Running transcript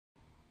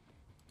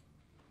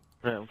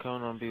Right, I'm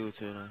coming on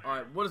BO2 now.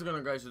 Alright, what is going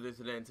on, guys, to do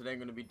today? And today I'm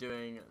going to be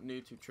doing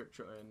new to trick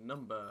shot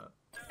number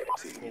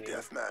Team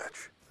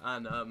deathmatch.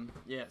 And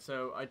yeah,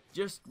 so I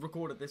just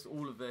recorded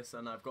all of this,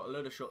 and I've got a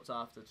load of shots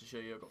after to show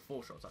you. I've got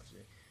 4 shots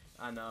actually,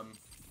 and I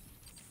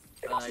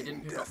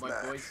didn't pick up my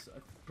voice.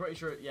 I'm pretty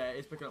sure, yeah,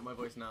 it's picking up my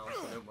voice now,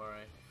 so don't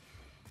worry.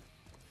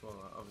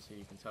 Well, obviously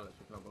you can tell it's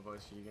picking up my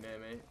voice, so you can hear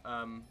me.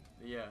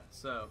 Yeah,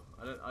 so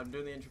I'm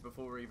doing the intro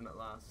before we're even at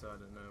last, so I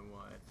don't know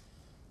why.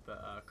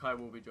 But Kai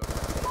will be joining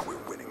us. We're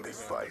winning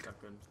this fight.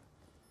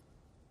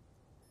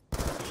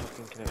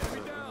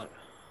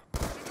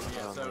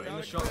 Yeah, so in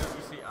the shot that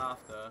you see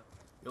after,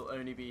 you'll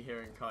only be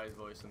hearing Kai's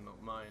voice and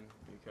not mine,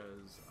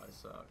 because I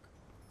suck.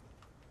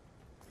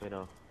 You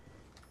know.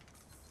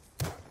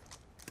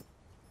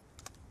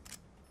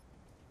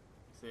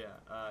 So yeah,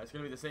 it's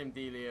going to be the same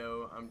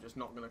dealio. I'm just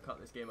not going to cut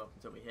this game up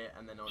until we hit,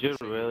 and then I'll Did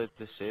just you show really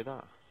just say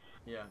that?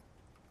 Yeah.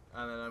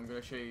 And then I'm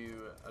going to show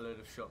you a load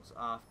of shots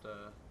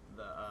after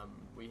that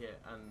we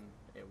hit, and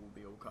it will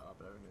be all cut up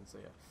and everything, so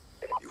yeah.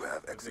 You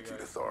have execute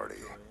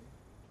authority.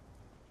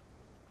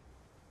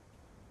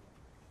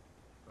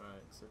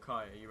 Right, so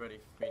Kai, are you ready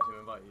for me to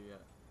invite you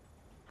yet?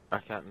 I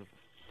can't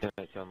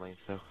connect you online,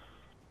 so.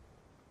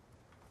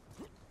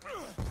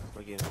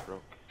 My game's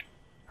broke.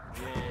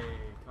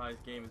 Yay, Kai's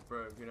game is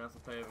broke. You don't have to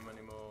play with him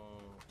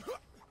anymore.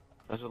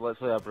 This is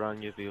literally a brand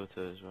new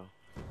BO2 as well.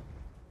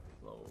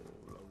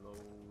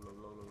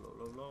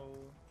 Low.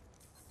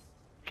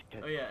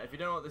 Oh yeah, if you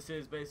don't know what this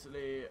is,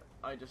 basically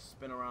I just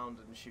spin around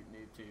and shoot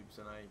noob tubes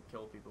and I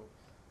kill people.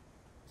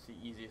 It's the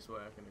easiest way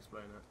I can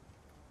explain it.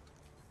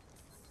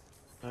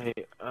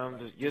 Right,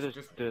 you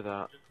just do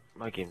that.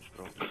 My game's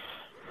broke.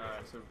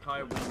 Alright, so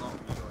Kai will not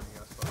be joining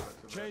us by the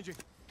looks of it,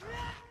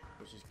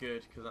 which is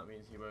good because that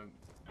means he won't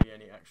be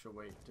any extra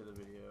weight to the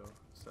video.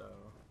 So,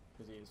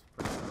 because he is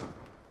pretty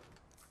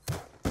bad.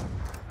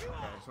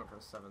 Okay, it's not for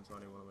a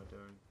 720. What am I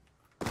doing?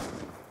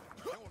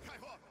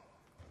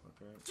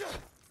 Okay.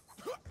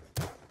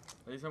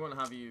 At least I won't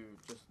have you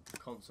just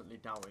constantly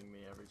doubting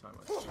me every time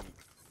I speak.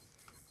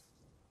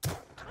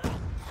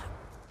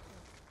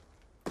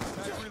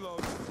 Track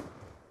reload.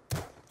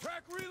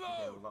 Track reload.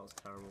 Okay, well, that was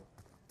terrible.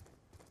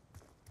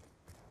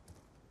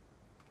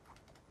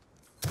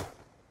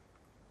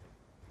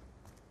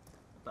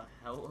 What the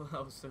hell?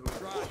 That was so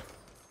weird.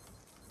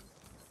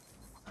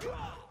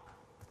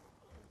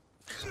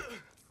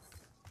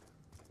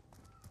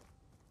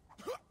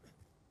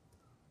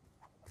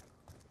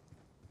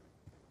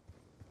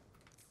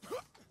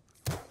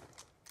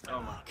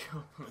 Oh my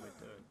god, what am I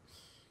doing?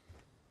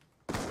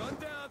 Gun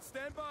down,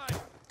 stand by.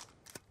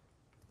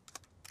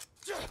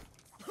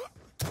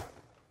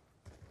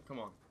 Come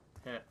on,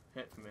 hit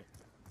for me.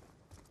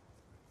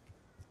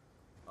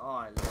 Oh,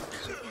 I love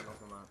this one off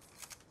the map.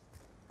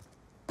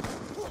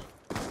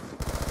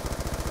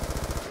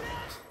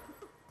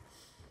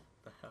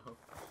 The hell?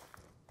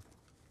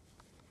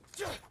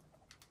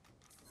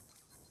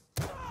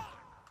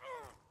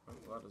 Oh,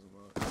 that doesn't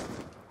work.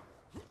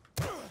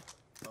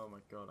 Oh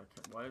my god, I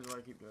can't. Why do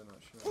I keep doing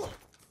that shit?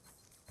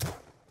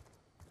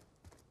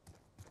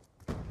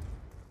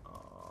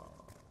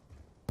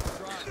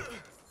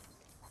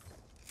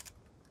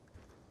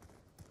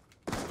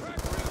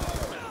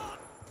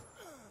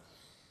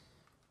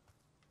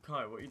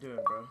 Kai, what are you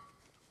doing, bro?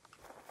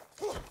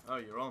 Oh,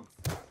 you're on.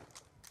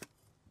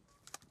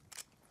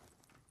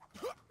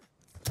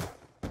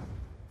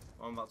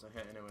 Well, I'm about to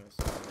hit anyway,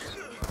 so...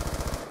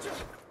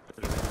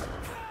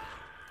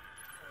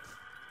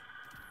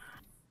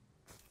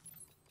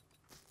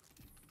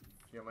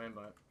 You got my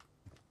invite?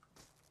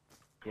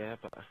 Yeah,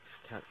 but I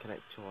can't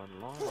connect to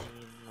online.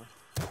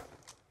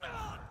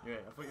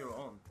 Yeah, I thought you were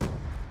on.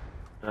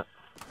 No. It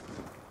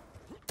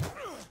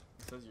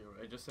says you were.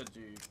 It just said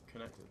you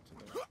connected to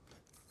me.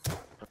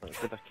 It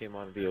said I came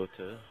on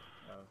BO2.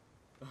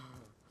 Oh.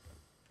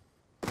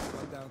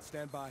 Gun down,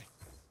 stand by.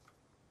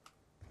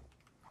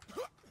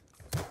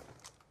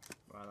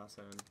 Right, that's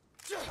in.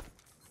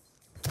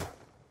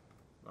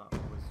 That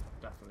was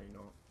definitely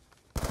not.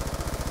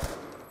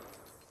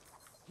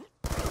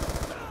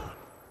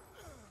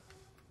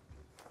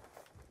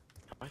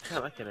 Why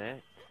can't I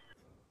connect?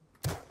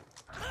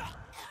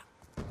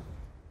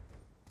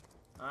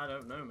 I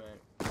don't know,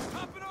 mate.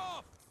 Top it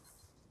off.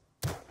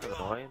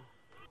 Annoying.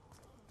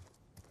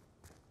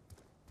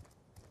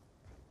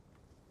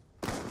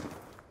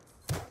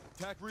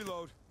 Attack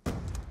reload.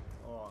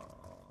 Oh.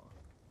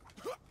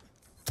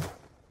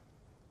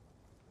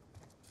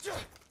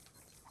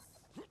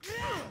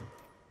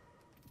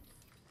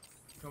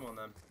 Come on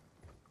then.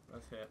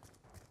 Let's hit.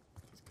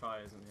 Because Kai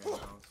isn't here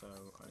now, so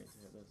I need to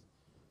hit this.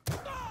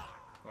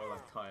 Or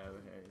like Kai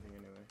over here, anything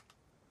anyway.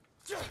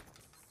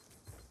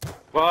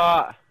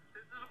 What?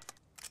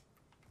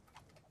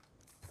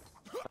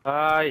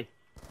 Hi!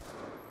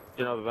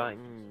 You know, about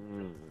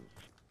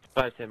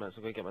 5-10 minutes,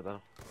 I'm gonna get my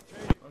dinner.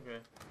 Okay,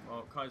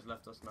 well, Kai's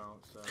left us now,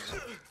 so...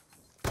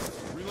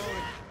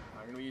 Reloading.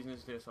 I'm gonna be using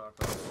this DSR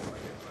card when I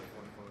get like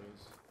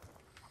 140s.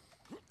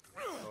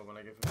 Or when I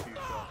go for 2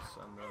 shots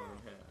and they're all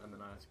hit, and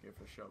then I have to go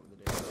for a shot with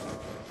the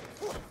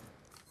DSR.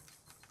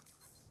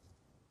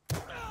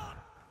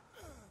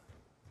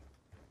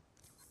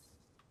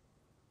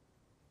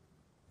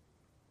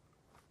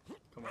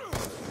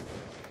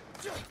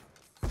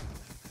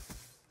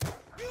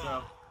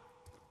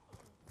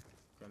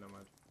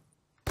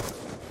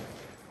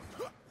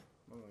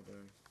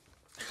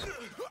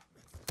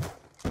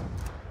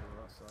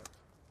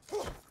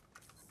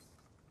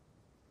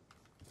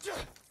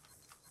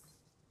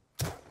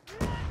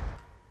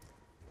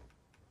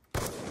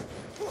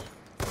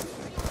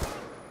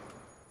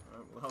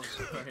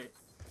 Right.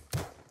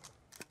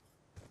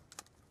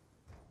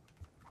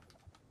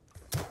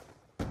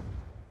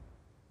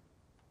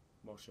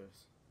 More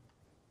shifts.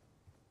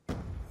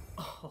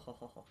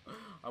 Oh,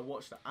 I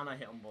watched it and I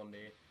hit on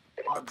Bondi.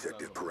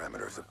 Objective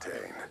parameters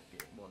obtained.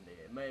 Bondi.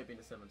 It may have been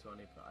a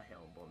 720, but I hit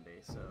on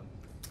Bondi, so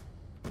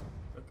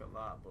look at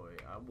that, boy.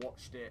 I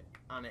watched it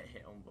and it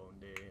hit on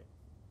Bondi,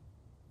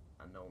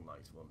 and no one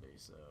likes Bondi,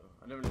 so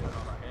I don't really know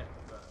how that hit,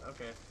 but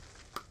okay.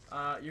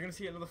 You're gonna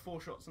see another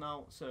 4 shots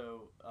now.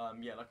 So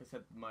yeah, like I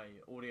said, my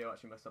audio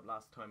actually messed up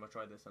last time I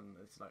tried this, and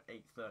it's like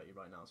 8:30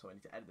 right now, so I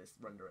need to edit this,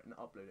 render it, and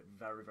upload it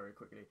very, very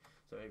quickly.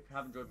 So if you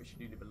have enjoyed, make sure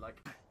you leave a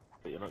like.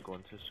 But you're not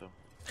going to, so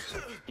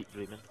keep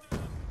dreaming.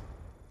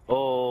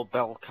 Oh,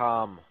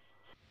 Belcam.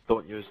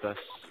 Don't use this.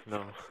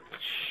 No.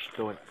 Shh,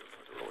 don't.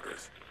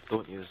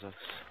 Don't use this.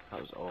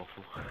 That was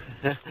awful.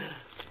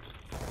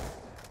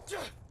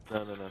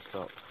 No,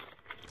 stop.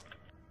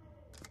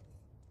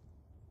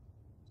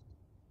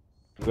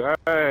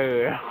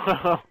 Yay!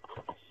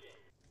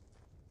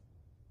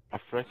 A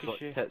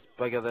ricochet hits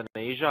bigger than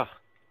Asia.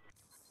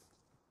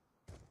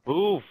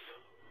 Move!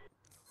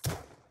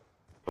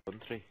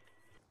 1-3.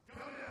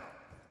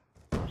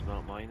 That's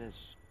not mine,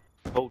 is.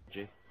 Told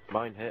you.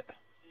 Mine hit.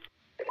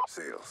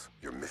 Sales,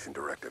 your mission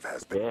directive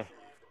has been... Yeah.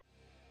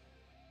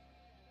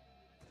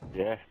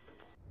 Yeah.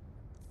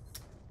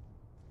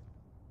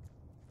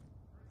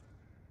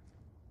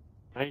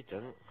 I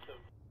didn't.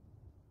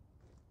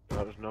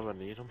 I was nowhere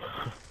near him.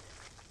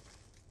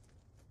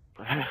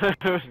 I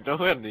was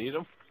nowhere near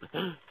him.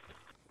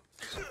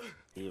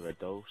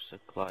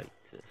 Iridocyclitis.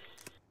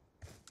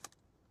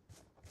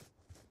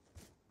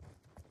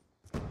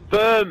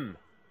 Boom!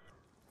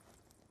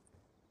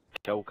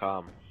 Kill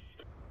cam.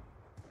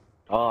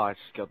 Oh, I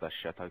scared the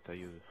shit out of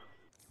you.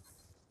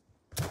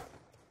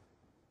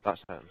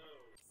 That's him.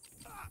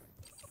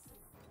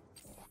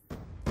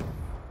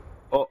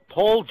 Oh,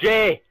 Paul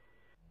J!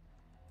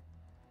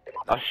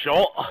 A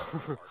shot!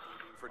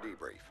 For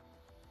debrief.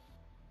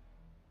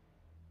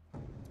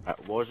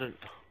 It wasn't.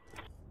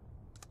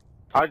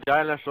 Hi,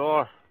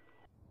 dinosaur!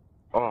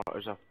 Oh, it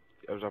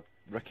was a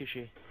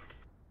ricochet.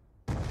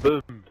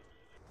 Boom!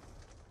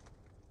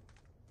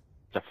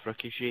 It's a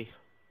ricochet.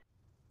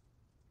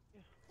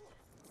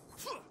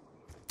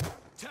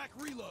 Attack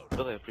reload.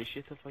 Really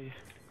appreciative of you.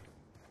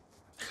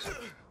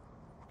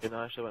 You know,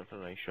 I actually went for a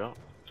nice shot.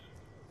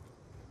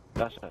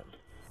 That's it.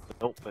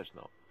 Nope, it's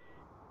not.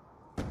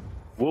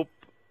 Whoop!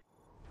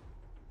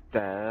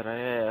 There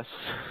it is.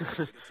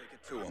 Take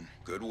it to him.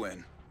 Good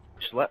win.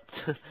 Slipped.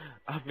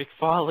 I've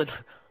McFarlane.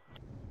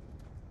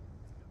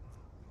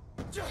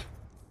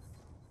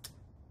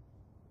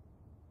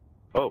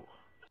 Oh.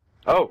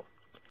 Oh!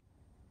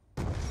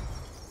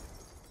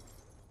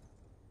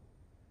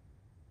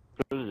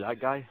 Who's that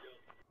guy?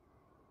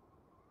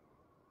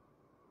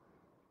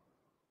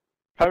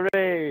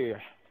 Hooray!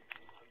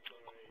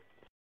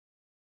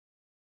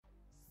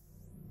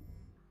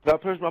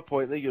 That proves my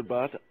point that you're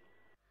bad.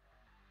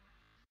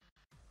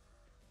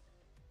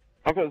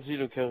 I've got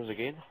 0 kills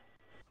again.